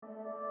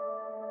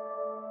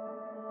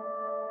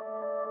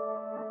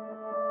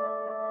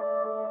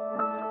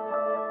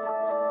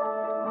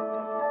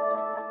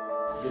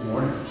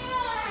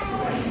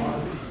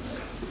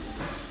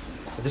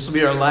This will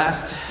be our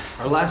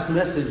last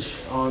message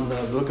on the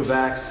book of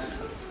Acts.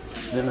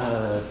 It's been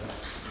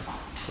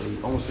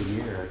almost a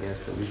year, I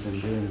guess, that we've been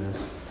doing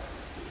this.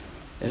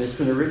 And it's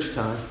been a rich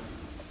time,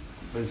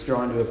 but it's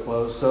drawing to a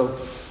close. So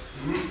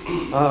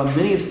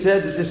many have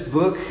said that this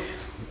book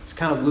is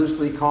kind of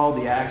loosely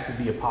called the Acts of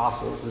the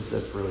Apostles.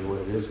 That's really what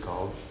it is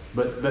called.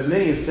 But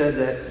many have said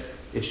that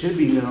it should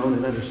be known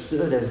and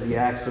understood as the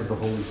Acts of the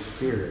Holy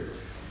Spirit,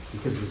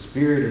 because the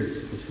Spirit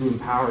is who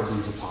empowered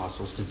these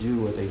apostles to do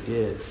what they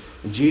did.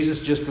 And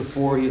Jesus, just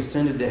before he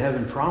ascended to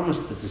heaven,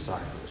 promised the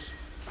disciples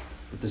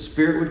that the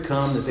Spirit would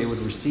come, that they would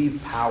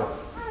receive power.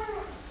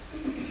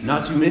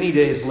 Not too many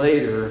days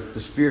later,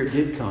 the Spirit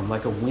did come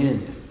like a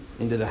wind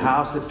into the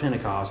house at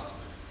Pentecost,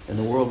 and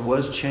the world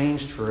was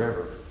changed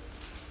forever.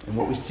 And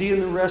what we see in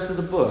the rest of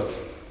the book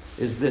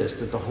is this,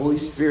 that the Holy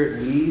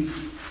Spirit leads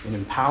and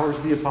empowers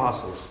the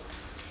apostles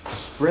to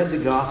spread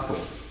the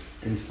gospel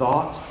in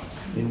thought,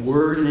 in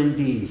word, and in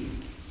deed.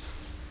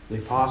 The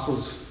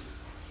apostles,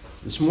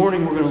 this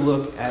morning we're going to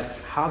look at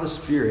how the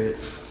Spirit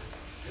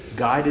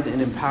guided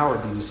and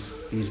empowered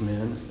these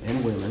men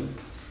and women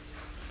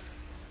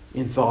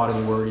in thought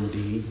and word and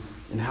deed,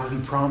 and how he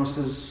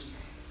promises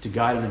to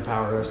guide and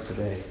empower us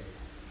today.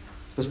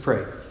 Let's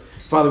pray.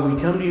 Father, we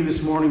come to you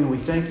this morning and we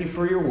thank you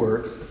for your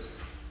word.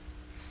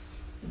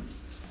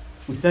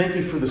 We thank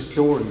you for the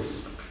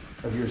stories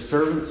of your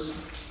servants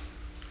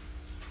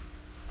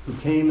who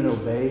came and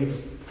obeyed,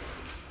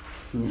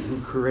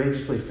 who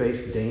courageously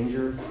faced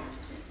danger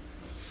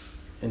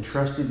and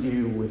trusted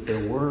you with their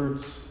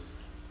words,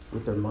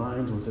 with their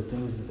minds, with the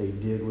things that they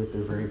did with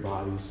their very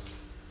bodies.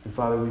 And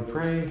Father, we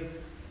pray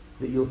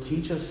that you'll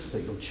teach us,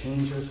 that you'll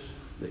change us,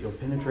 that you'll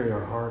penetrate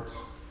our hearts,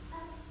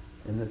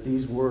 and that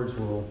these words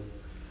will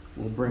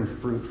bring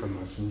fruit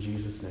from us. In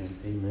Jesus' name,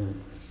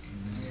 amen.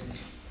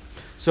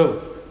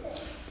 So,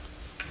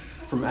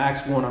 from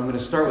Acts 1, I'm going to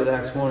start with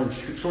Acts 1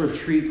 and sort of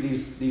treat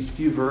these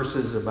few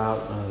verses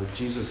about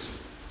Jesus'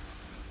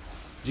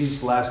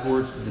 last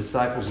words to the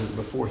disciples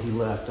before he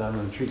left. I'm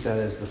going to treat that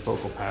as the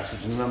focal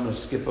passage. And then I'm going to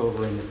skip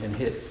over and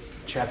hit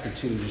chapter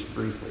 2 just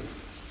briefly.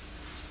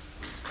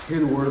 Hear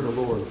the word of the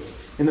Lord.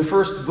 In the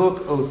first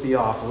book, O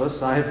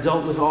Theophilus, I have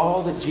dealt with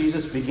all that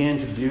Jesus began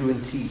to do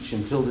and teach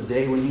until the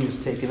day when he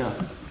was taken up,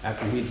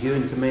 after he had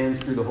given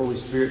commands through the Holy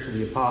Spirit to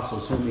the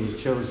apostles whom he had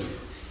chosen.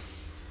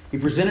 He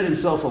presented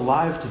himself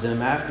alive to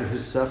them after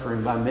his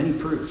suffering by many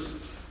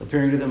proofs,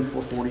 appearing to them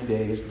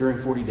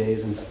during 40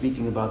 days, and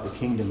speaking about the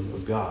kingdom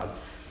of God.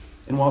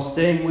 And while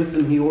staying with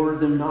them, he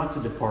ordered them not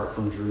to depart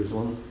from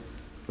Jerusalem,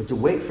 but to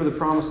wait for the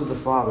promise of the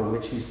Father,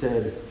 which he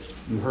said,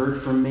 "You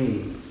heard from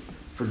me.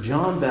 For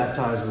John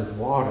baptized with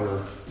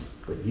water,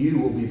 but you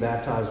will be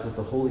baptized with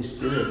the Holy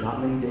Spirit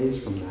not many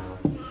days from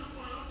now."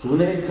 So when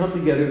they had come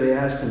together, they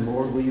asked him,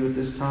 "Lord, will you at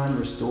this time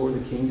restore the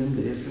kingdom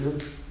to Israel?"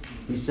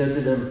 He said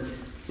to them,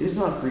 "It is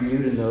not for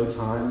you to know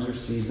times or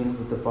seasons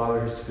that the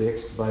Father has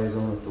fixed by his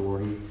own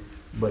authority,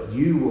 but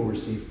you will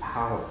receive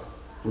power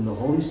when the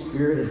Holy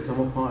Spirit has come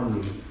upon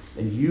you,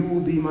 and you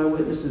will be my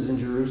witnesses in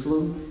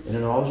Jerusalem and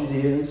in all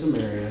Judea and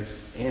Samaria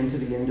and to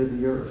the end of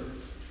the earth."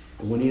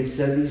 And when he had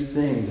said these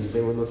things, as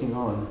they were looking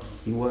on,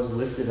 he was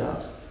lifted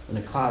up, and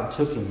a cloud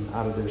took him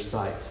out of their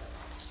sight.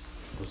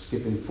 Well,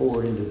 skipping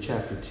forward into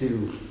chapter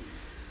 2.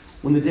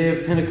 When the day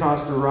of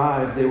Pentecost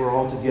arrived, they were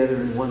all together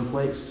in one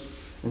place.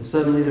 And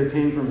suddenly there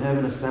came from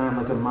heaven a sound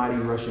like a mighty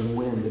rushing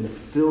wind, and it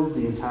filled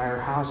the entire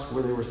house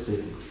where they were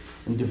sitting.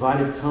 And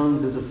divided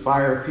tongues as of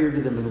fire appeared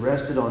to them and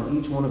rested on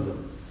each one of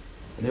them.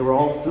 And they were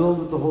all filled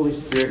with the Holy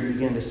Spirit and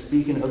began to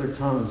speak in other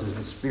tongues as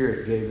the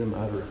Spirit gave them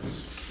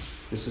utterance.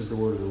 This is the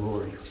word of the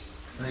Lord.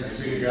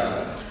 Thanks be to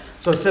God.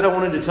 So I said I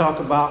wanted to talk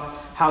about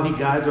how he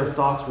guides our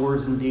thoughts,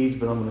 words, and deeds,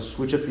 but I'm going to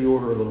switch up the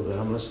order a little bit.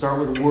 I'm going to start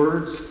with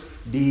words,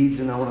 deeds,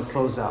 and I want to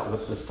close out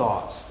with the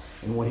thoughts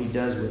and what he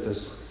does with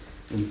us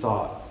in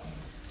thought.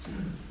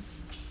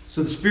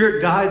 So the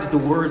Spirit guides the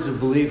words of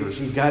believers.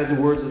 He guided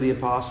the words of the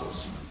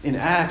apostles. In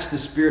Acts, the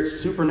Spirit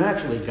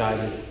supernaturally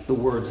guided the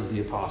words of the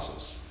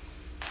apostles.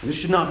 This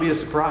should not be a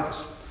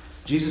surprise.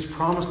 Jesus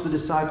promised the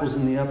disciples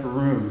in the upper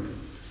room,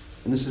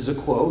 and this is a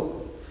quote,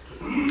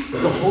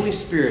 "The Holy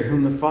Spirit,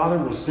 whom the Father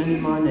will send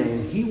in my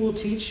name, he will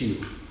teach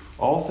you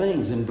all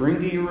things and bring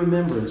to your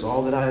remembrance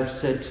all that I have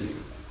said to you."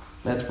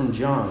 That's from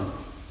John.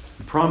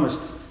 He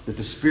promised that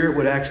the Spirit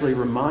would actually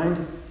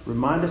remind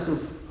us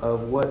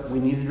of what we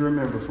needed to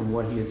remember from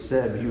what he had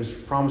said. He was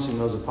promising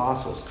those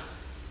apostles.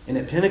 And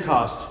at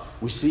Pentecost,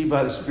 we see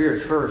by the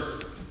Spirit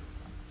first,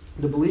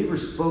 the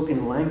believers spoke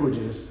in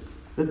languages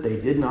that they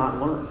did not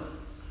learn.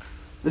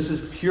 This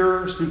is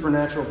pure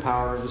supernatural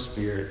power of the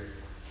Spirit,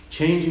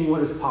 changing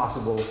what is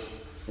possible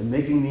and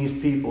making these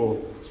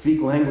people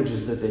speak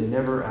languages that they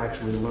never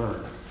actually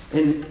learned.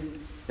 And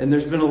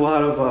there's been a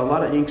lot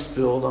of ink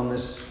spilled on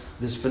this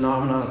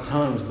phenomenon of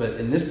tongues, but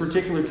in this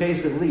particular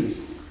case at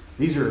least,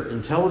 these are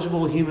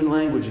intelligible human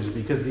languages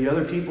because the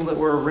other people that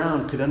were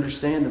around could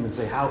understand them and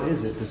say, how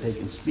is it that they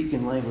can speak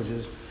in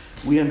languages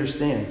we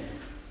understand?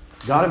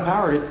 God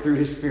empowered it through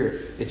his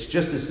Spirit. It's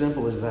just as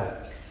simple as that.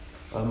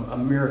 A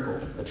miracle,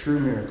 a true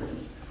miracle.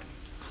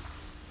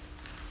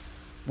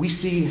 we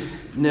see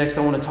next,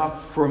 I want to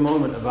talk for a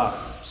moment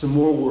about some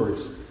more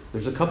words.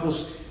 There's a couple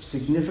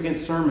significant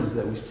sermons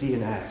that we see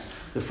in Acts.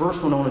 The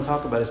first one I want to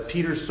talk about is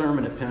Peter's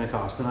sermon at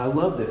Pentecost. And I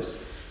love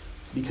this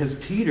because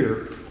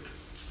Peter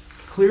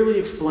clearly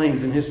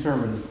explains in his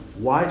sermon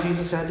why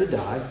Jesus had to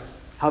die,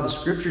 how the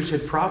scriptures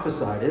had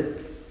prophesied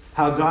it,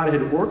 how God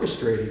had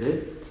orchestrated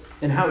it,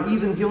 and how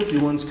even guilty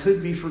ones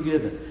could be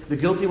forgiven. The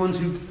guilty ones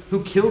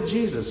who killed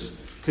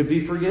Jesus could be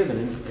forgiven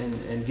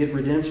and get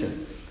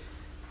redemption.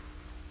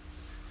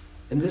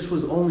 And this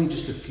was only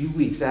just a few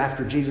weeks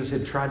after Jesus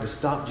had tried to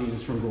stop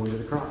Jesus from going to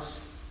the cross.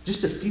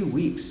 Just a few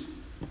weeks.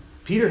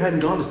 Peter hadn't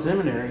gone to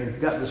seminary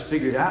and got this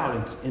figured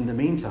out in the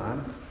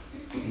meantime.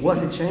 What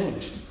had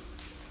changed?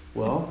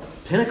 Well,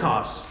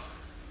 Pentecost.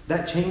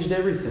 That changed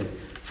everything.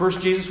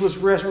 First, Jesus was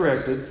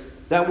resurrected.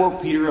 That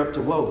woke Peter up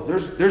to, whoa,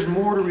 there's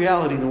more to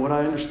reality than what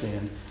I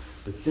understand.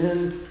 But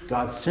then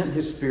God sent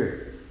his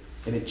Spirit.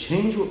 And it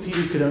changed what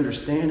Peter could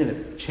understand, and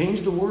it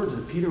changed the words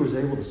that Peter was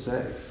able to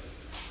say.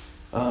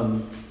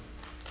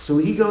 So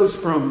he goes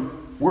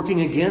from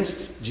working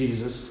against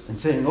Jesus and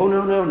saying, oh,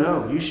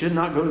 no, you should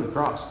not go to the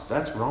cross.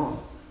 That's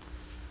wrong.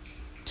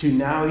 To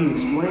now he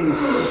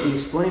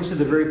explains to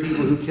the very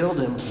people who killed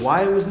him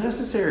why it was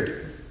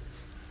necessary.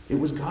 It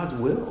was God's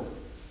will.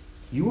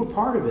 You were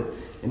part of it.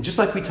 And just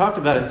like we talked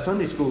about in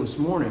Sunday school this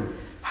morning,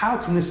 how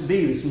can this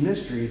be, this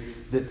mystery,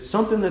 that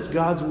something that's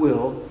God's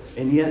will,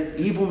 and yet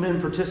evil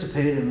men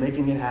participated in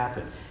making it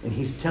happen? And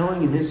he's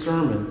telling in his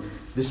sermon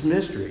this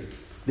mystery,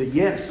 that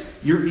yes,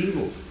 you're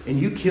evil, and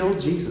you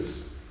killed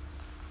Jesus,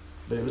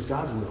 but it was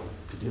God's will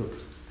to do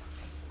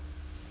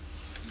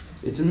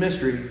it. It's a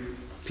mystery.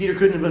 Peter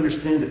couldn't have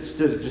understood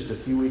it just a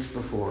few weeks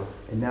before,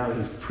 and now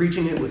he's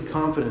preaching it with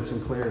confidence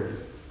and clarity.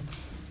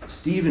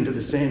 Stephen to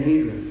the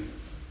Sanhedrin.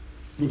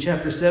 In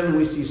chapter 7,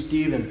 we see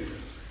Stephen.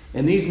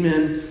 And these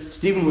men,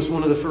 Stephen was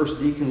one of the first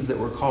deacons that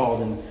were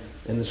called,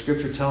 and the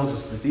scripture tells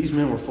us that these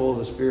men were full of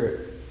the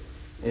Spirit.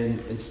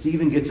 And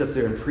Stephen gets up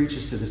there and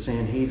preaches to the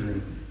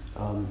Sanhedrin.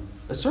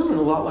 A sermon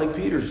a lot like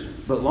Peter's,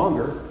 but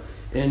longer.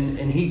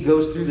 And he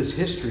goes through this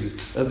history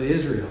of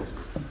Israel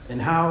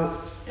and how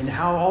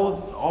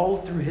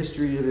all through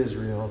history of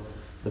Israel,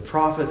 the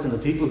prophets and the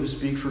people who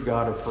speak for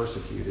God are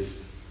persecuted.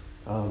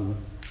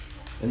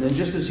 And then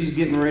just as he's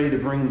getting ready to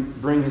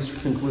bring his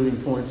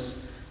concluding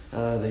points,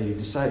 they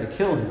decide to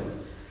kill him.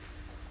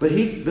 But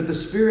the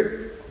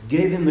Spirit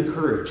gave him the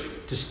courage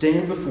to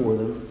stand before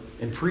them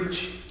and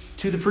preach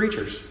to the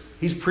preachers.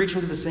 He's preaching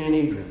to the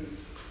Sanhedrin.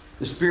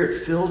 The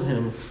Spirit filled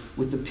him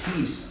with the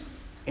peace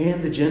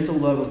and the gentle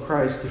love of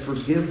Christ to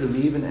forgive them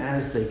even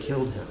as they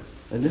killed him.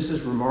 And this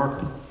is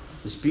remarkable.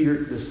 The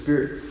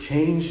Spirit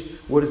changed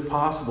what is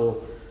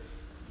possible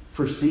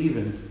for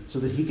Stephen so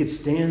that he could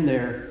stand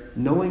there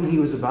knowing he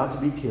was about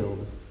to be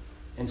killed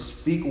and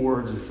speak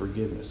words of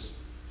forgiveness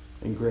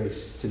and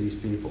grace to these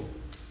people.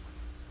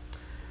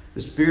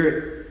 The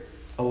Spirit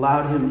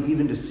allowed him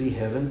even to see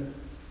heaven,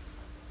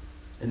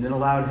 and then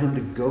allowed him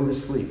to go to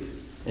sleep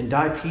and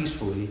die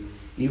peacefully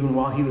even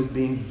while he was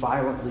being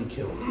violently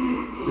killed.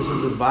 This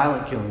is a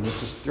violent killing.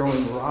 This is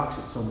throwing rocks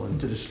at someone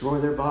to destroy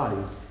their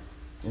body.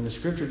 And the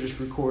scripture just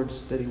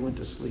records that he went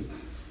to sleep.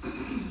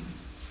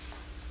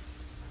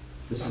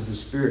 This is the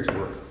Spirit's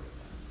work.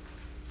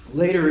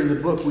 Later in the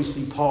book, we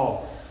see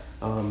Paul.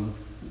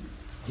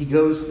 He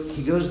goes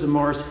to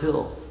Mars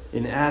Hill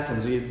in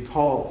Athens.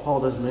 Paul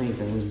does many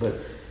things, but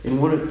in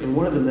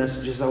one of the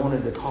messages I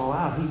wanted to call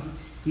out,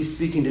 he's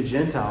speaking to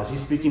Gentiles.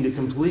 He's speaking to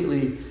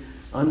completely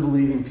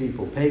unbelieving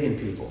people, pagan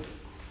people.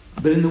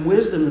 But in the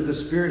wisdom that the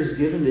Spirit has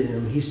given to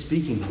him, he's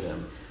speaking to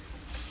them.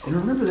 And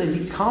remember that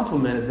he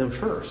complimented them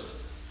first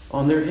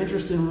on their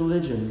interest in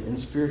religion and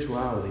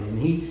spirituality. And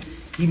he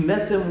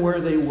met them where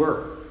they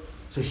were.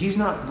 So he's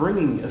not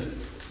bringing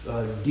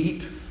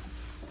deep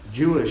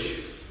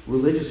Jewish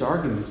religious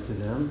arguments to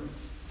them.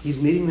 He's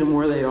meeting them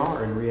where they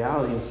are in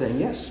reality and saying,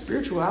 yes,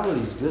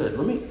 spirituality is good.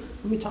 Let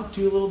me talk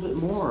to you a little bit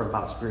more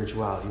about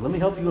spirituality. Let me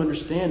help you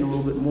understand a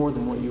little bit more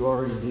than what you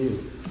already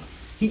do.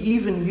 He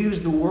even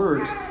used the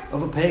words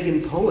of a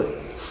pagan poet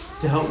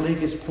to help make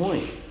his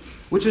point,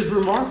 which is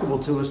remarkable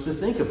to us to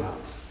think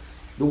about.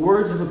 The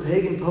words of a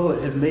pagan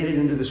poet have made it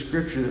into the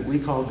scripture that we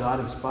call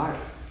God-inspired.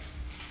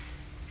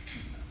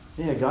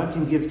 Yeah, God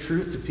can give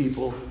truth to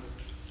people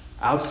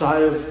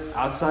outside of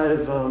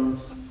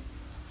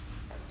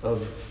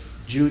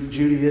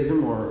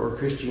Judaism or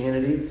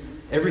Christianity.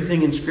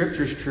 Everything in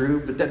Scripture is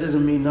true, but that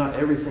doesn't mean not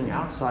everything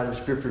outside of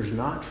Scripture is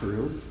not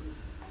true,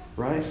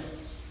 right?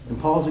 And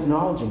Paul's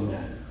acknowledging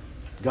that.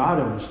 God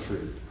owns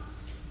truth.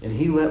 And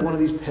he let one of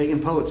these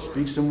pagan poets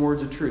speak some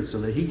words of truth so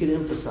that he could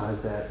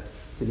emphasize that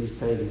to these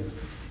pagans.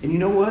 And you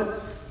know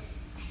what?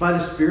 By the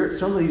Spirit,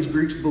 some of these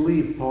Greeks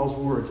believed Paul's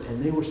words,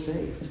 and they were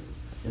saved.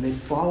 And they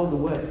followed the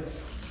way.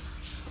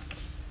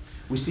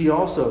 We see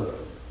also,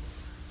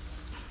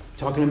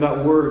 talking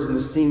about words and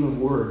this theme of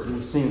words,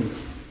 we've seen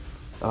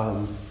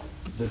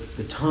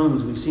the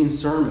tongues, we've seen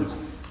sermons.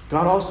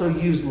 God also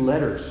used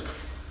letters.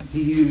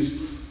 He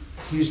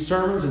used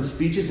sermons and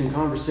speeches and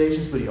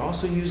conversations, but he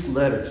also used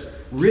letters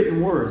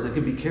written words that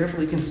could be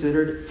carefully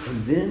considered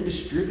and then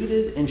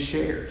distributed and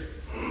shared.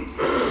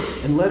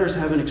 And letters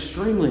have an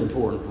extremely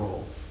important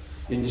role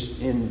in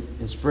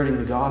spreading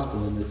the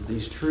gospel and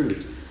these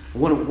truths.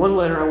 One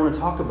letter I want to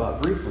talk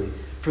about briefly,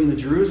 from the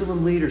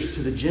Jerusalem leaders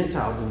to the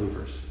Gentile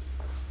believers,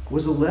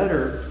 was a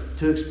letter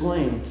to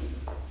explain,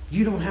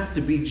 you don't have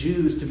to be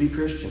Jews to be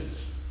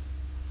Christians.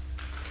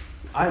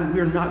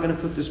 We're not going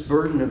to put this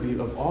burden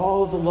of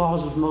all of the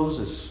laws of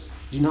Moses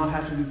do not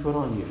have to be put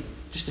on you.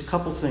 Just a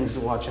couple things to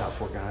watch out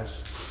for,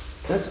 guys.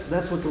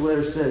 That's what the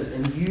letter says.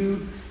 And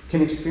you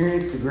can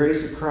experience the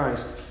grace of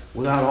Christ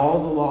without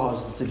all the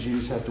laws that the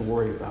Jews have to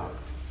worry about.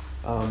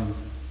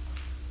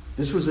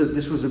 This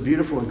was a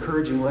beautiful,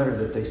 encouraging letter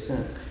that they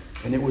sent,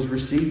 and it was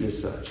received as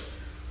such.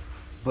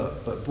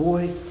 But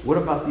boy, what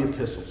about the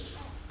epistles?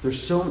 A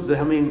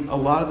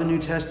lot of the New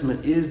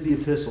Testament is the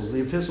epistles.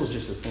 The epistle is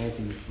just a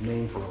fancy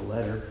name for a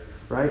letter,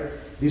 right?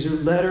 These are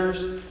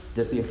letters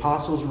that the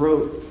apostles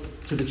wrote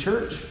to the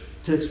church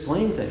to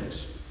explain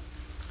things.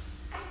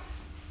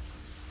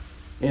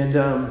 And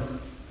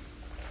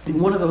in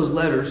one of those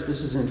letters,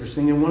 this is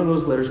interesting, in one of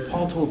those letters,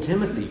 Paul told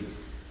Timothy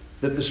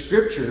that the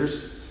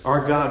scriptures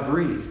are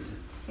God-breathed.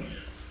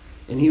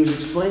 And he was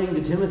explaining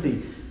to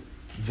Timothy,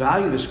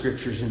 value the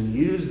scriptures and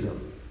use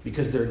them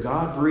because they're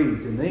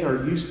God-breathed and they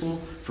are useful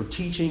for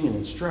teaching and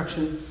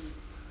instruction.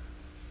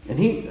 And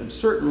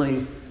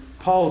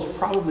Paul is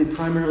probably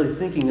primarily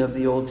thinking of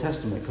the Old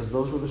Testament because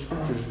those were the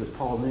scriptures that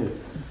Paul knew.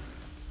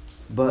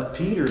 But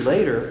Peter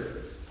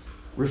later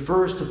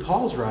refers to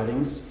Paul's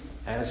writings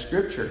as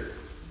scripture.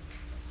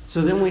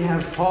 So then we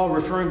have Paul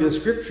referring to the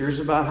scriptures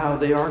about how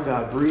they are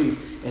God-breathed,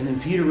 and then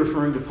Peter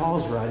referring to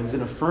Paul's writings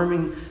and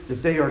affirming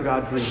that they are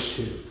God-breathed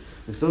too,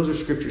 that those are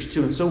scriptures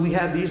too. And so we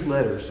have these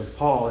letters of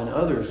Paul and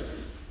others,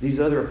 these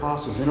other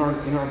apostles in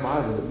our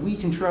Bible that we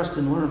can trust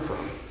and learn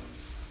from.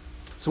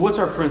 So what's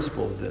our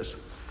principle of this?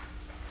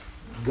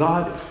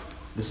 God,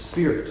 the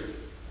Spirit,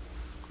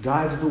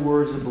 guides the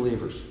words of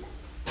believers.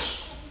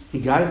 He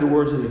guided the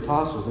words of the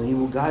apostles, and he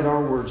will guide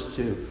our words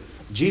too.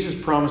 Jesus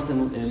promised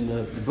in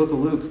the book of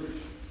Luke,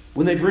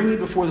 when they bring you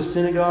before the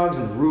synagogues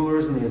and the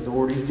rulers and the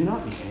authorities, do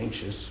not be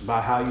anxious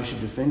about how you should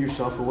defend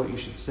yourself or what you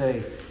should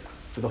say,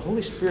 for the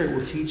Holy Spirit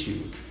will teach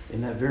you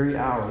in that very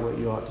hour what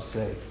you ought to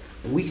say.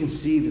 And we can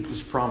see that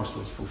this promise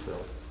was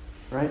fulfilled,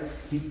 right?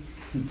 He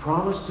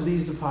promised to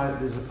these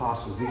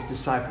apostles, these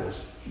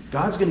disciples,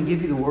 God's going to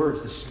give you the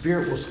words. The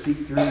Spirit will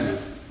speak through you.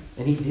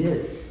 And he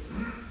did.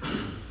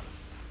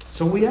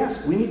 So we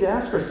need to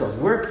ask ourselves,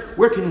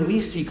 where can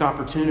we seek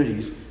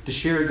opportunities to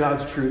share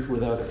God's truth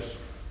with others?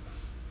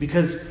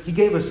 Because he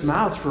gave us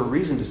mouths for a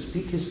reason to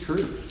speak his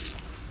truth.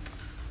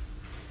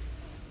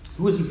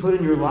 Who has he put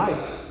in your life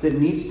that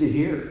needs to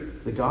hear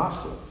the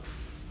gospel?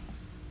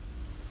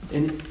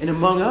 And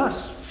among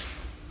us,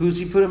 who has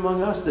he put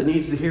among us that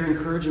needs to hear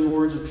encouraging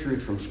words of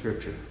truth from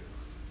Scripture?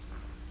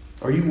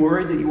 Are you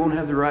worried that you won't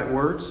have the right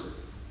words?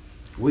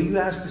 Will you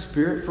ask the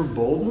Spirit for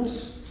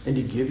boldness and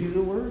to give you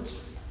the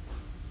words?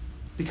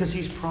 Because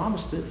he's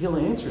promised it, he'll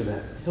answer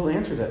that. He'll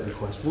answer that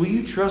request. Will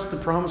you trust the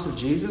promise of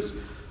Jesus?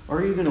 Or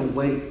are you going to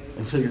wait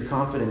until you're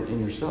confident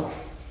in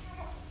yourself?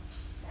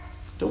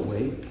 Don't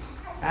wait.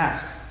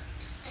 Ask.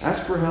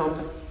 Ask for help.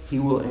 He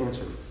will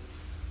answer.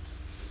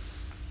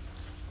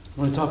 I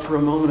want to talk for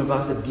a moment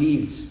about the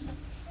deeds.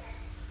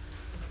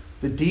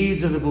 The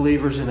deeds of the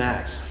believers in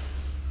Acts.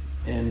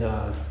 And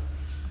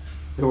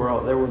there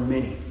were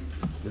many.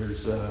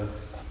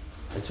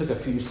 I took a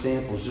few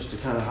samples just to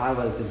kind of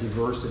highlight the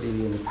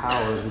diversity and the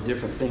power of the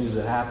different things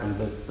that happened,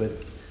 but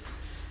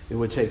it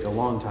would take a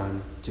long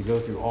time to go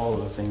through all of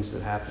the things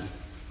that happened.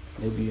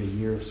 Maybe a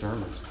year of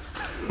sermons.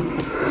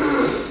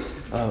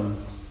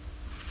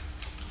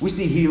 We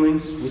see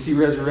healings, we see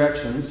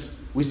resurrections,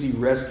 we see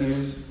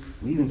rescues,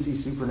 we even see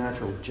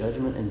supernatural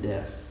judgment and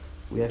death.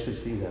 We actually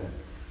see that.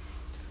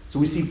 So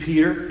we see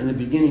Peter in the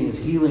beginning is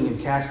healing and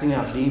casting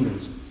out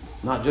demons.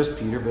 Not just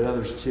Peter, but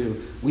others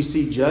too. We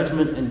see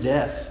judgment and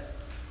death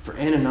for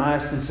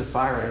Ananias and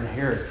Sapphira and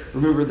Herod.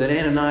 Remember that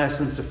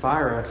Ananias and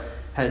Sapphira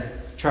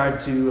had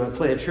tried to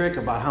play a trick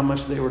about how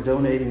much they were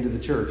donating to the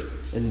church.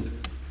 And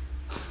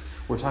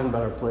we're talking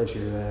about our pledge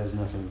here. That has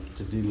nothing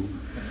to do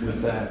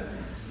with that.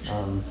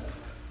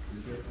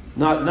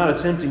 Not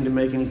attempting to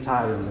make any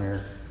tithing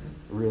there,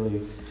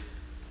 really.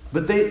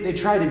 But they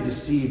tried to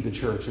deceive the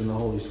church and the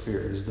Holy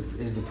Spirit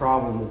is the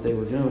problem that they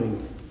were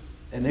doing.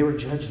 And they were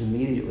judged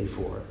immediately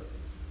for it.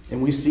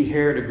 And we see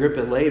Herod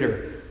Agrippa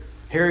later.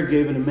 Herod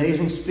gave an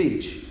amazing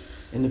speech.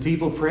 And the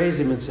people praised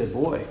him and said,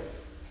 boy,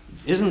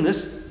 isn't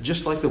this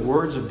just like the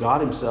words of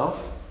God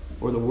himself?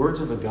 Or the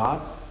words of a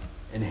God?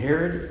 And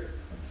Herod,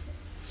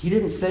 he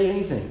didn't say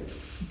anything.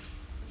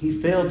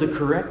 He failed to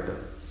correct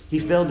them. He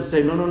failed to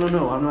say, no,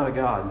 I'm not a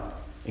God.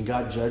 And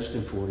God judged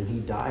him for it. And he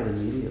died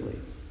immediately.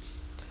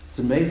 It's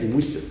amazing.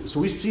 We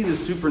see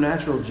this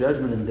supernatural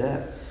judgment and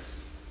death.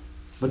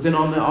 But then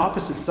on the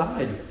opposite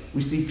side,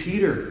 we see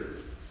Peter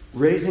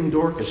raising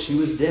Dorcas. She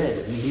was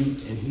dead, and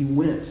he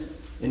went.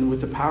 And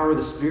with the power of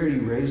the Spirit, he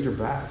raised her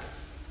back.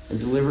 and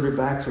delivered her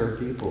back to her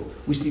people.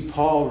 We see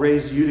Paul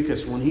raise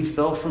Eutychus when he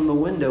fell from the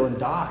window and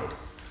died.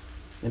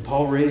 And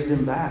Paul raised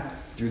him back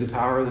through the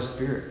power of the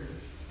Spirit.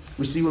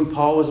 We see when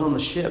Paul was on the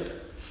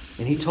ship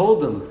and he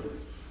told them,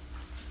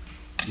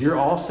 you're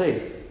all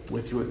safe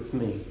with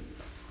me.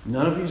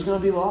 None of you is going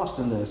to be lost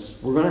in this.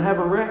 We're going to have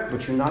a wreck,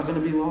 but you're not going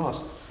to be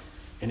lost.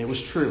 And it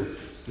was true.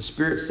 The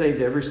Spirit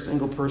saved every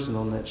single person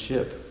on that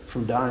ship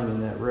from dying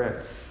in that wreck.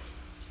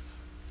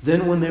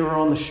 Then when they were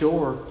on the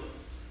shore,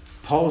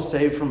 Paul was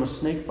saved from a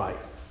snake bite.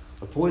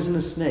 A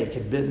poisonous snake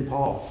had bitten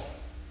Paul,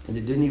 and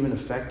it didn't even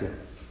affect him.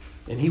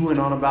 And he went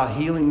on about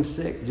healing the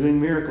sick,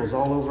 doing miracles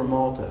all over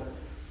Malta.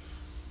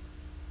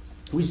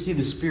 We see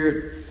the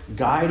Spirit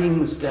guiding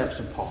the steps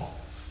of Paul,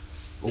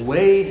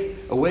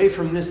 away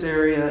from this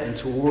area and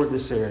toward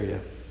this area.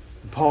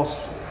 Paul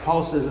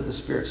says that the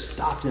Spirit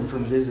stopped him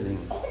from visiting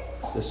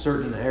the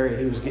certain area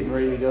he was getting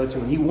ready to go to.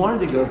 And he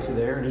wanted to go to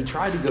there, and he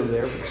tried to go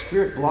there, but the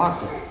Spirit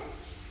blocked him.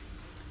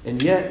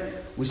 And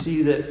yet, we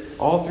see that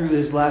all through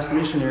his last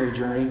missionary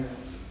journey,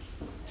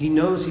 he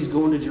knows he's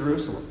going to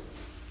Jerusalem.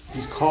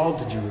 He's called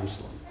to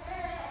Jerusalem.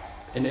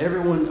 And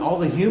everyone, all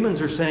the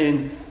humans are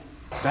saying,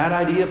 bad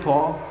idea,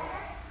 Paul.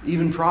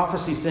 Even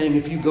prophecy saying,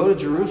 if you go to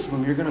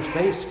Jerusalem, you're going to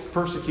face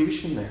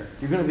persecution there.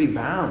 You're going to be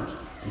bound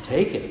and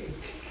taken.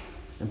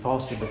 And Paul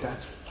said, but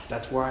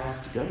that's where I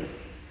have to go.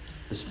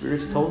 The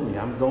Spirit's told me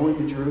I'm going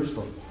to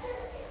Jerusalem.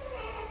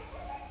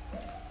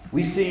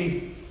 We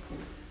see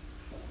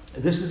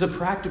this is a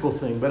practical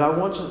thing, but I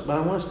want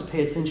us to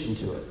pay attention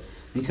to it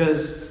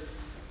because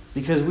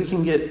we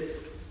can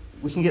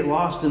get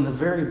lost in the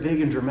very big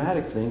and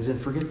dramatic things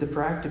and forget the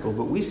practical.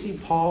 But we see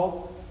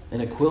Paul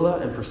and Aquila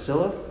and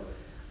Priscilla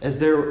as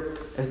they're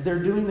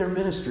doing their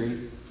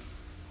ministry,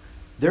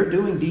 they're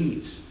doing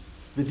deeds.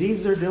 The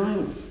deeds they're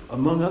doing,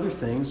 among other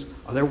things,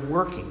 are they're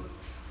working.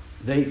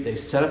 They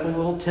set up a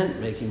little tent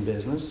making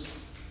business.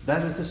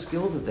 That was the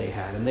skill that they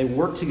had, and they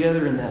worked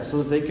together in that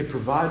so that they could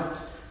provide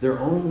their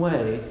own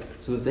way,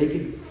 so that they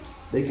could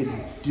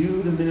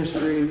do the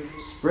ministry,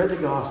 spread the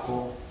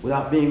gospel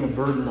without being a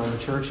burden on the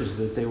churches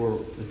that they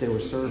were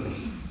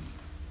serving.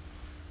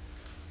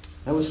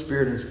 That was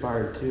Spirit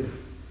inspired too.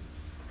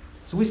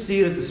 So we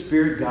see that the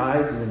Spirit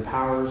guides and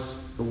empowers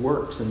the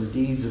works and the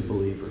deeds of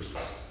believers.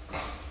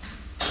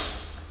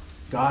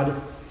 God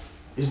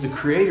is the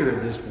creator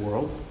of this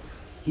world.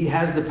 He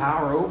has the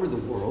power over the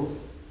world,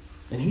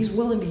 and He's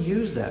willing to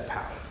use that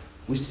power.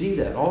 We see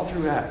that all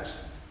through Acts.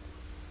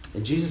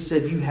 And Jesus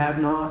said, you have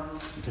not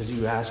because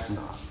you ask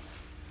not.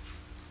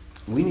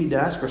 We need to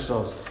ask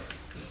ourselves,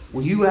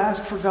 will you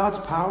ask for God's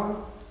power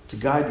to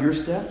guide your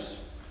steps,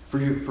 for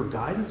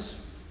guidance?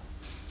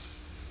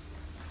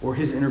 Or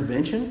His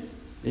intervention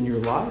in your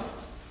life?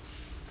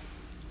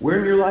 Where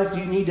in your life do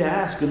you need to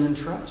ask and then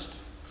trust?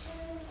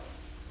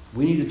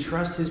 We need to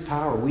trust His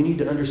power. We need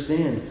to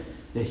understand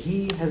that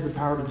He has the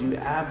power to do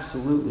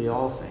absolutely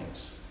all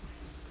things.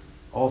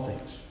 All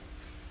things.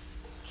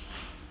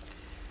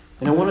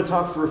 And I want to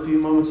talk for a few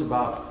moments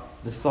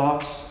about the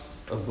thoughts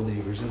of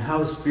believers and how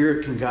the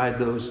Spirit can guide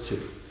those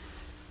too.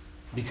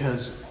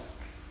 Because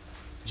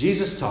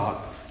Jesus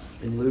taught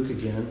in Luke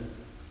again,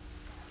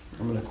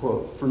 I'm going to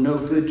quote, "For no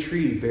good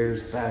tree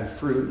bears bad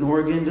fruit, nor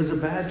again does a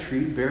bad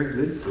tree bear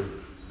good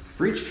fruit.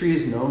 For each tree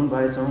is known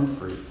by its own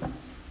fruit.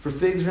 For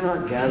figs are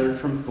not gathered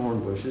from thorn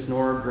bushes,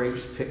 nor are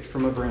grapes picked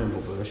from a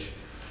bramble bush.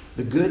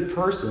 The good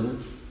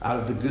person out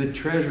of the good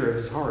treasure of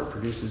his heart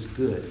produces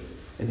good,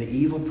 and the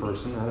evil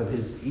person out of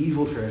his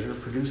evil treasure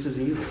produces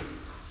evil.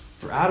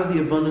 For out of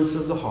the abundance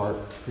of the heart,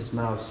 his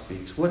mouth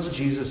speaks." What's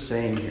Jesus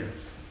saying here?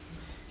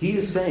 He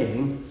is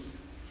saying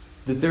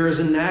that there is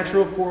a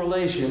natural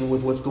correlation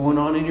with what's going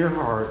on in your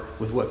heart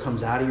with what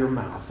comes out of your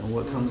mouth and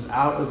what comes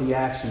out of the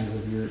actions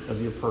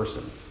of your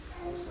person.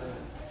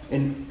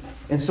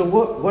 And so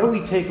what do we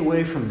take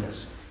away from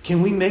this?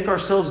 Can we make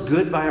ourselves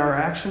good by our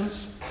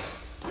actions?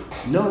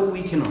 No,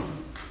 we cannot.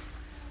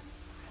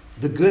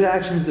 The good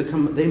actions that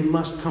come, they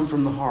must come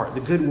from the heart.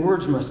 The good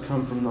words must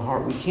come from the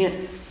heart.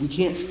 We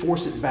can't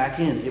force it back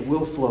in. It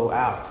will flow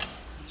out.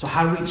 So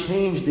how do we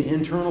change the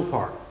internal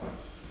part?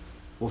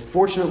 Well,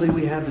 fortunately,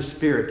 we have the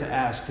Spirit to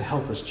ask to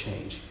help us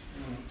change.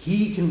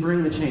 He can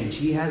bring the change.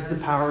 He has the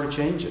power to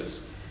change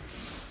us.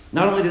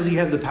 Not only does He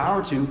have the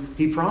power to,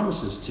 He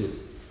promises to.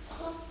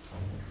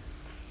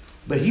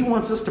 But He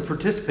wants us to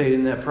participate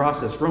in that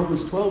process.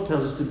 Romans 12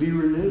 tells us to be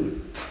renewed,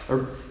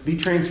 or be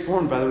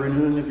transformed by the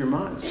renewing of your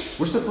minds.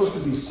 We're supposed to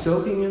be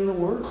soaking in the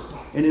Word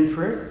and in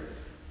prayer.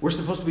 We're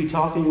supposed to be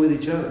talking with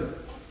each other.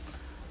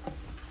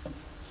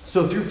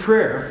 So through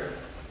prayer,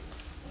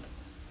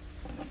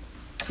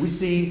 we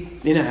see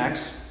in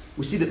Acts,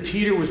 we see that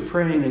Peter was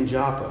praying in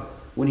Joppa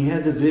when he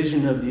had the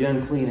vision of the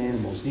unclean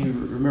animals. Do you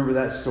remember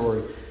that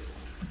story?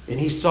 And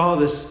he saw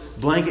this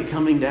blanket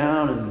coming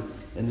down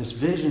and this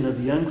vision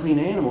of the unclean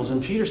animals.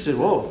 And Peter said,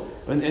 whoa.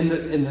 And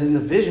in the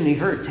vision he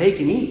heard, take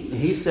and eat. And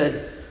he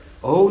said,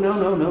 oh,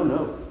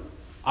 no.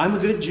 I'm a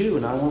good Jew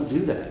and I won't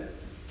do that.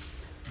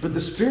 But the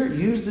Spirit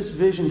used this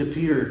vision to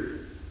Peter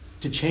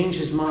to change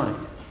his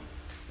mind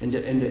and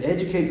to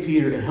educate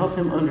Peter and help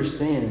him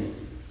understand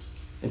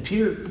And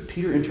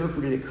Peter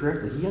interpreted it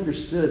correctly. He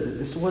understood that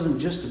this wasn't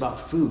just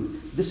about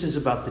food. This is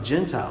about the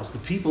Gentiles, the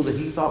people that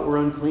he thought were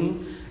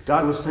unclean.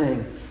 God was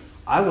saying,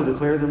 I will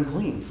declare them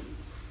clean.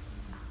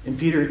 And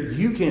Peter,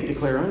 you can't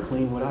declare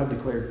unclean what I've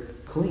declared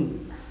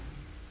clean.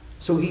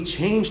 So he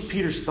changed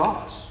Peter's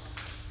thoughts.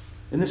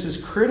 And this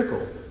is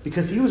critical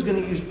because he was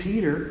going to use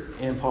Peter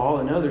and Paul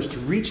and others to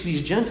reach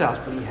these Gentiles,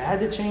 but he had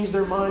to change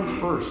their minds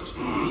first.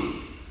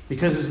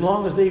 Because as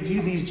long as they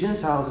viewed these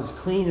Gentiles as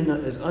clean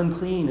and as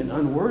unclean and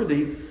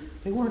unworthy,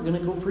 they weren't going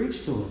to go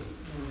preach to them.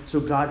 So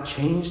God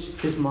changed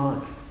his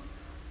mind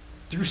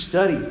through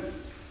study.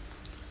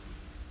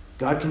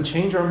 God can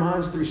change our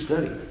minds through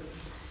study.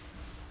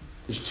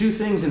 There's two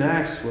things in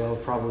Acts, well,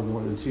 probably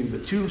more than two,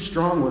 but two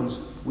strong ones.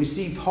 We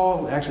see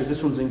Paul, actually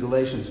this one's in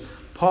Galatians.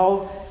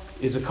 Paul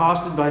is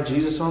accosted by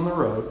Jesus on the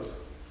road.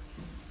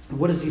 And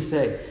what does he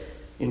say?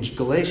 In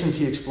Galatians,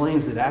 he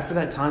explains that after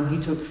that time, he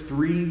took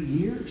 3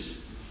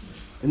 years.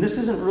 And this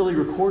isn't really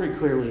recorded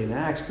clearly in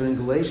Acts, but in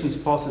Galatians,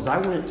 Paul says, I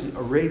went to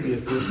Arabia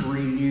for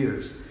 3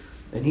 years.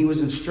 And he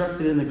was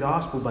instructed in the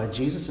gospel by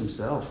Jesus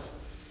himself.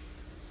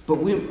 But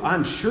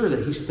I'm sure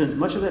that he spent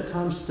much of that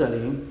time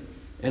studying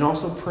and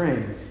also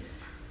praying.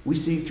 We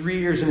see 3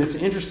 years, and it's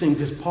interesting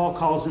because Paul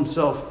calls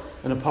himself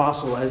an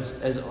apostle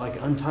as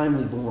like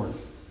untimely born,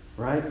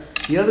 right?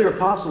 The other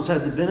apostles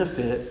had the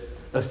benefit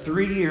of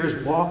 3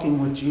 years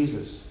walking with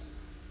Jesus.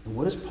 And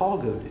what does Paul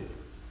go do?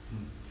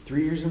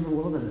 3 years in the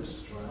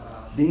wilderness,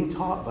 being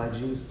taught by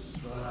Jesus.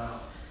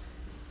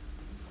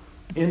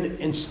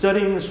 In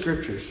studying the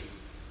scriptures.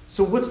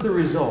 So what's the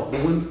result?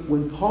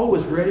 When Paul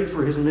was ready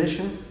for his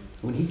mission,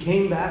 when he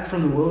came back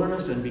from the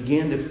wilderness and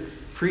began to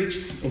preach,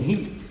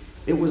 and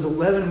it was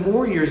 11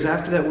 more years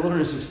after that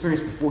wilderness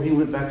experience before he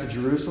went back to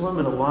Jerusalem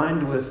and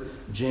aligned with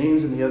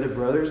James and the other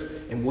brothers.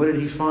 And what did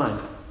he find?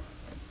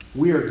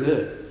 We are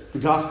good. The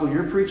gospel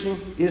you're preaching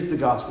is the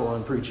gospel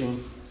I'm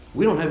preaching.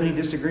 We don't have any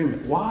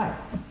disagreement. Why?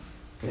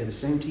 They had the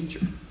same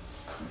teacher.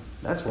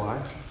 That's why.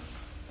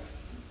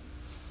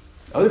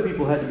 Other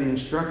people had to be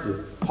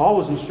instructed. Paul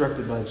was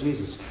instructed by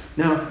Jesus.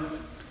 Now,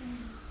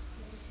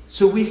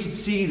 so we could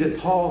see that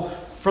Paul,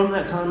 from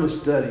that time of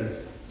study,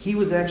 he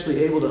was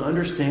actually able to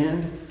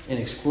understand and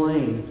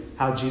explain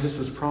how Jesus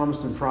was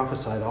promised and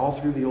prophesied all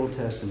through the Old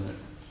Testament.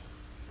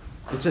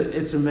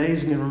 It's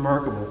amazing and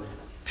remarkable.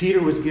 Peter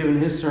was given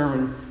his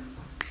sermon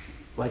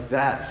like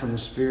that from the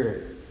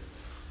Spirit.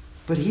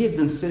 But he had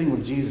been sitting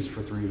with Jesus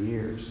for 3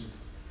 years.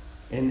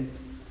 And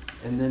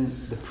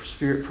then the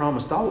Spirit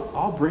promised,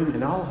 I'll bring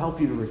and I'll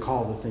help you to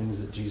recall the things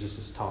that Jesus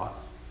has taught.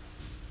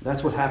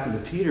 That's what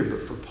happened to Peter.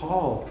 But for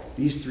Paul,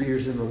 these 3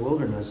 years in the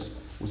wilderness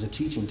was a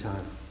teaching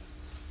time.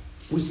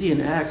 We see in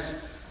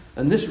Acts,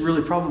 and this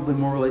really probably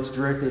more relates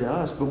directly to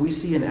us, but we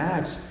see in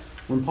Acts,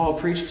 when Paul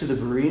preached to the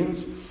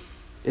Bereans,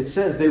 it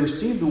says, they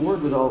received the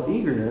word with all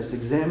eagerness,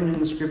 examining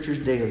the scriptures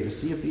daily to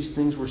see if these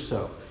things were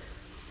so.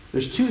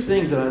 There's two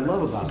things that I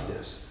love about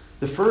this.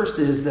 The first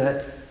is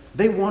that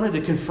they wanted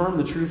to confirm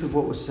the truth of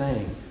what was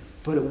saying,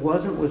 but it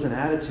wasn't with an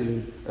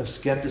attitude of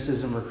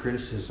skepticism or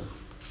criticism.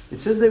 It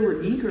says they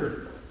were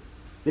eager.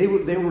 They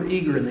were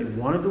eager and they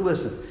wanted to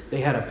listen.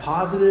 They had a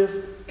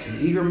positive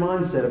and eager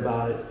mindset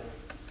about it,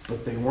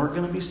 but they weren't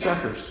going to be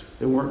suckers.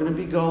 They weren't going to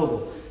be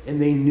gullible.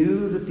 And they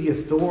knew that the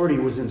authority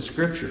was in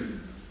Scripture.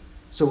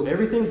 So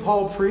everything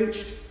Paul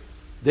preached,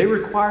 they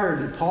required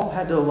that Paul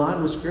had to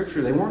align with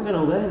Scripture. They weren't going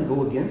to let him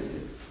go against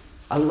it.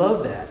 I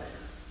love that.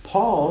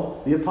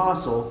 Paul, the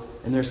apostle,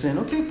 and they're saying,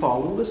 okay,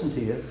 Paul, we'll listen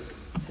to you,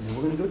 and then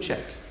we're going to go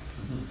check.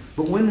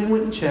 But when they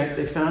went and checked,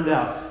 they found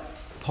out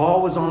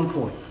Paul was on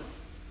point,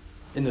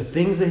 and the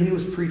things that he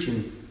was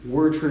preaching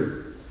were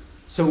true.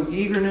 So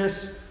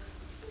eagerness,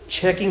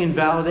 checking and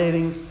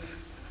validating,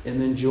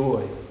 and then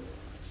joy.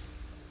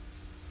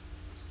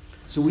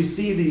 So we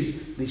see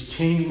these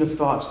changing of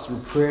thoughts through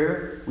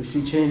prayer. We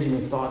see changing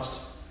of thoughts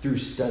through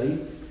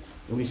study.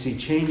 And we see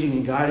changing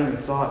and guiding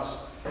of thoughts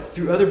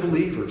through other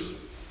believers.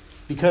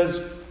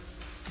 Because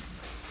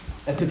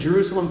at the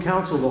Jerusalem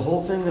Council, the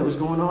whole thing that was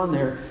going on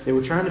there, they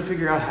were trying to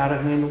figure out how to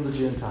handle the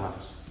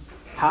Gentiles.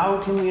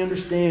 How can we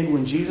understand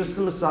when Jesus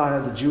the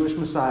Messiah, the Jewish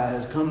Messiah,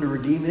 has come to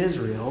redeem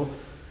Israel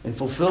and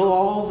fulfill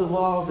all the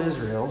law of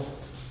Israel?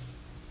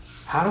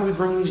 How do we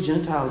bring these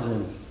Gentiles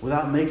in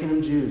without making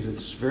them Jews?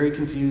 It's very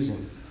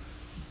confusing.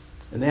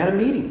 And they had a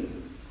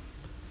meeting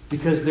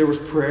because there was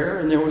prayer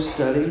and there was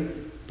study,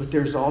 but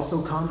there's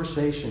also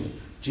conversation.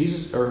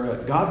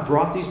 God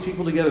brought these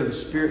people together. The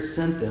Spirit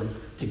sent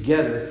them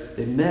together.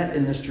 They met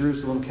in this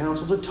Jerusalem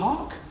council to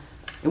talk.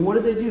 And what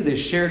did they do? They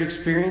shared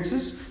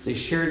experiences. They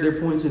shared their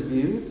points of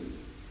view.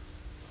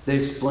 They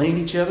explained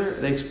each other.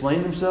 They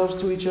explained themselves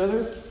to each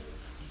other.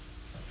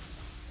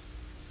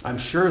 I'm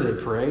sure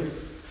they prayed.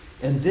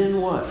 And then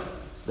what?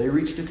 They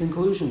reached a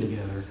conclusion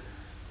together.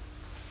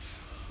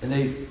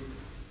 And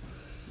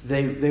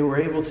they were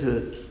able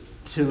to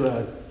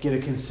get a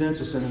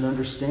consensus and an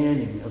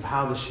understanding of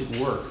how this should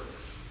work.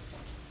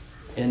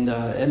 And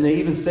they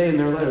even say in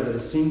their letter that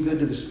it seemed good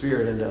to the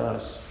Spirit and to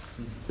us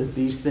that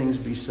these things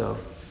be so.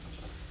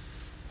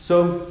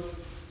 So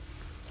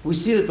we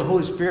see that the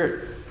Holy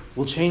Spirit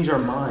will change our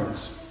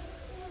minds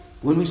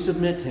when we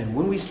submit to Him,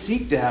 when we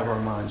seek to have our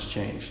minds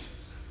changed.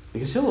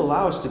 Because He'll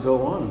allow us to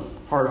go on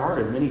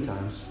hard-hearted many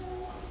times.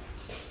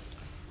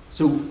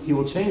 So He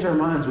will change our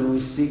minds when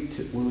we seek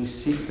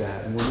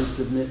that and when we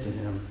submit to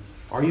Him.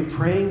 Are you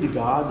praying to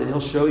God that He'll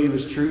show you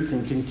His truth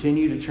and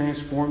continue to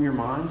transform your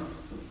mind?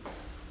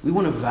 We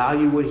want to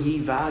value what He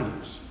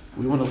values.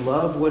 We want to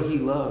love what He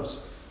loves.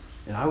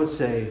 And I would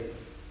say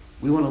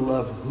we want to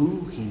love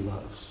who He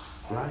loves,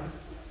 right?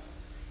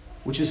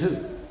 Which is who?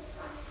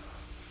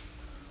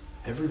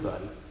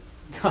 Everybody.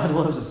 God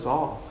loves us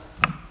all.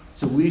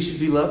 So we should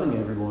be loving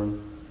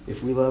everyone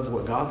if we love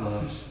what God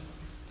loves.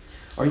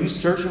 Are you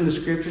searching the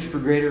Scriptures for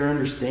greater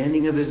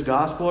understanding of His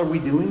gospel? Are we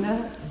doing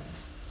that?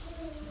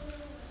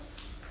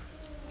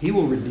 He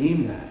will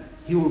redeem that.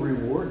 He will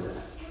reward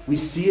that. We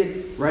see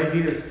it right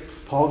here.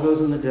 Paul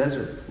goes in the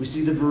desert. We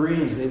see the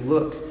Bereans. They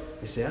look.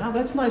 They say, oh,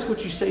 that's nice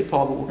what you say,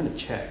 Paul, but we're going to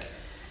check.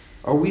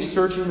 Are we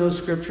searching those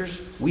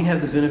Scriptures? We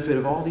have the benefit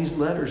of all these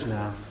letters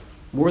now,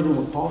 more than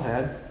what Paul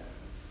had.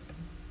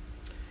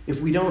 If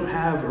we don't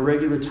have a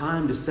regular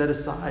time to set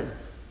aside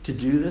to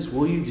do this,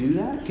 will you do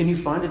that? Can you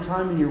find a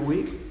time in your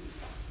week?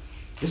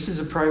 This is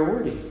a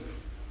priority.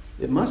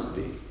 It must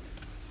be.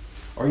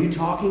 Are you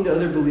talking to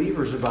other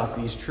believers about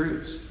these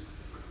truths?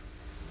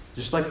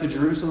 Just like the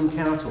Jerusalem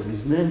Council,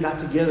 these men got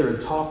together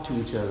and talked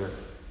to each other.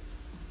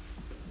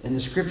 And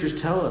the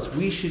Scriptures tell us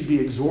we should be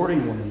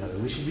exhorting one another.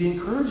 We should be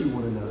encouraging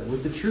one another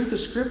with the truth of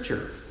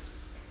Scripture.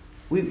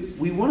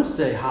 We want to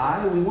say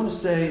hi. We want to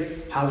say,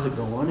 how's it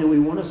going? And we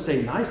want to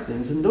say nice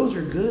things. And those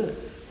are good.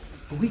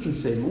 But we can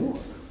say more.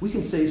 We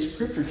can say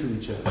Scripture to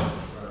each other.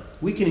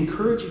 We can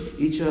encourage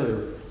each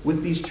other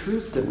with these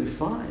truths that we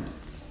find.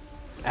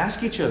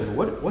 Ask each other,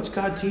 what's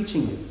God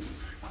teaching you?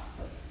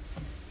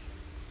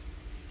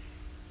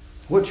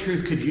 What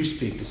truth could you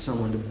speak to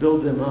someone to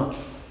build them up,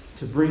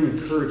 to bring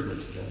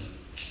encouragement to them?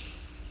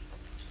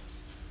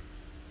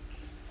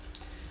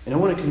 And I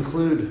want to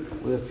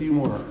conclude with a few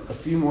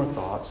more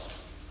thoughts.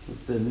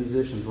 If the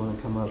musicians want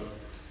to come up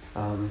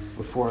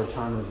before our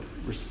time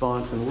of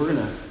response, and we're going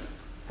to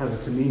have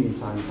a communion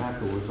time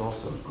afterwards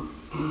also.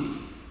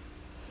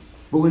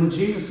 But when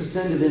Jesus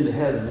ascended into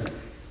heaven,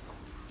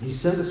 He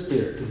sent the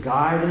Spirit to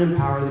guide and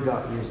empower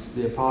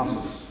the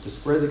apostles to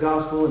spread the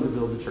gospel and to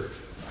build the church.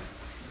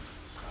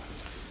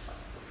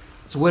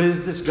 So what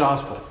is this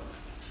gospel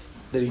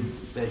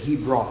that he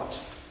brought,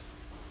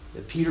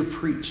 that Peter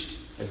preached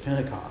at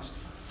Pentecost,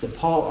 that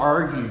Paul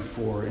argued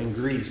for in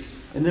Greece,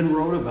 and then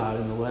wrote about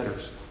in the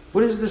letters?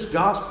 What is this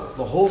gospel?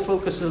 The whole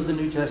focus of the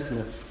New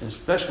Testament, and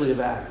especially of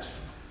Acts.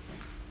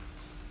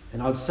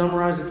 And I'd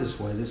summarize it this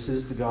way. This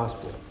is the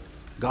gospel.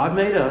 God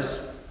made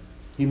us,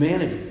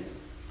 humanity,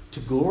 to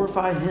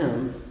glorify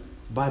Him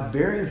by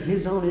bearing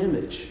His own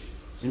image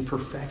in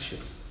perfection.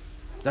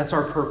 That's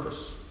our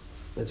purpose.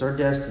 That's our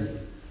destiny.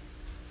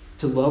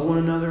 To love one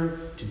another,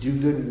 to do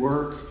good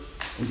work,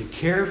 and to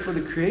care for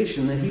the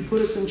creation that He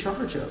put us in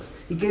charge of.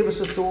 He gave us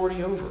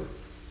authority over.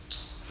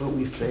 But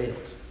we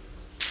failed.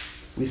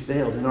 We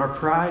failed. In our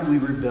pride, we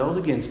rebelled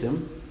against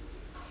Him.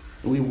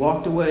 And we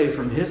walked away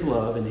from His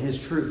love and His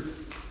truth.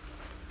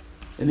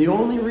 And the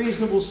only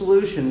reasonable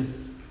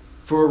solution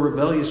for a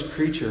rebellious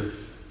creature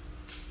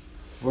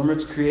from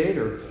its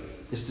Creator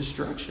is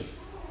destruction.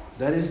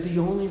 That is the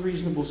only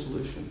reasonable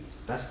solution.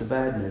 That's the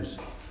bad news.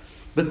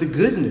 But the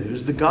good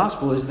news, the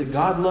gospel, is that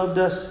God loved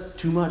us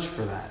too much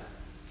for that.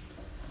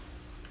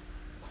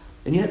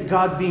 And yet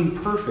God, being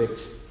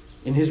perfect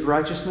in His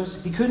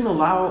righteousness, He couldn't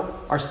allow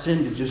our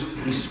sin to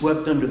just be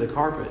swept under the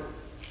carpet.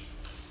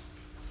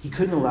 He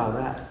couldn't allow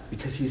that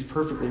because He's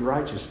perfectly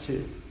righteous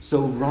too.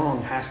 So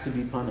wrong has to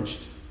be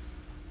punished.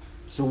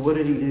 So what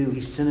did He do?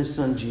 He sent His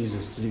Son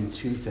Jesus to do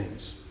two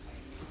things.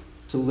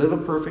 To live a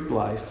perfect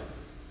life,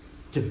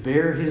 to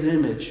bear His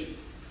image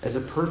as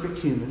a perfect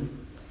human,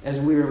 as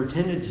we were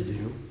intended to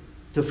do,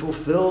 to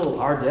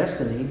fulfill our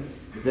destiny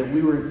that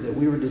we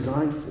were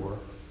designed for.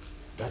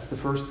 That's the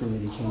first thing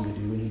that He came to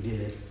do, and He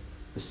did.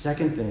 The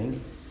second thing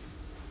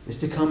is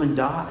to come and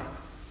die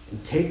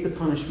and take the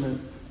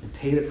punishment and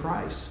pay the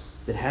price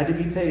that had to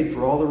be paid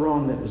for all the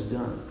wrong that was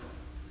done.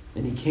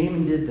 And He came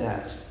and did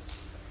that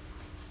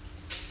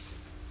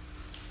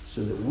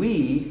so that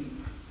we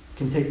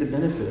can take the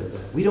benefit of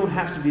that. We don't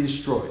have to be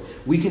destroyed.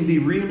 We can be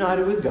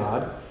reunited with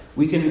God.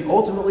 We can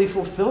ultimately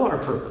fulfill our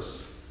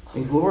purpose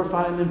and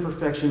glorify Him in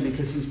perfection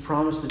because He's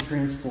promised to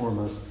transform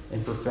us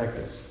and perfect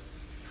us.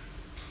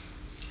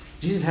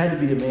 Jesus had to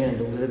be a man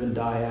to live and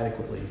die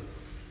adequately.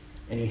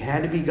 And He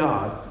had to be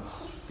God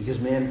because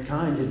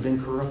mankind had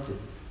been corrupted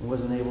and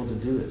wasn't able to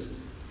do it.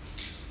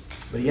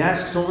 But He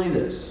asks only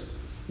this: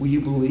 will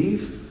you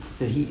believe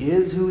that He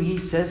is who He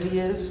says He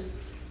is?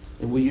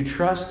 And will you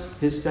trust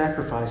His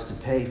sacrifice to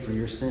pay for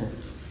your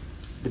sins?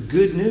 The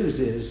good news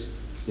is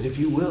that if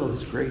you will,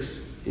 His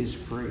grace is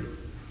free.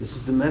 This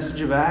is the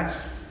message of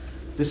Acts.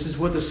 This is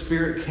what the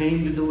Spirit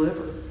came to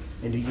deliver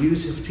and to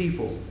use His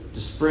people to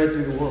spread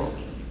through the world.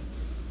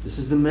 This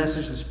is the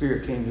message the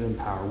Spirit came to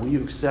empower. Will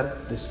you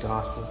accept this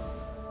gospel?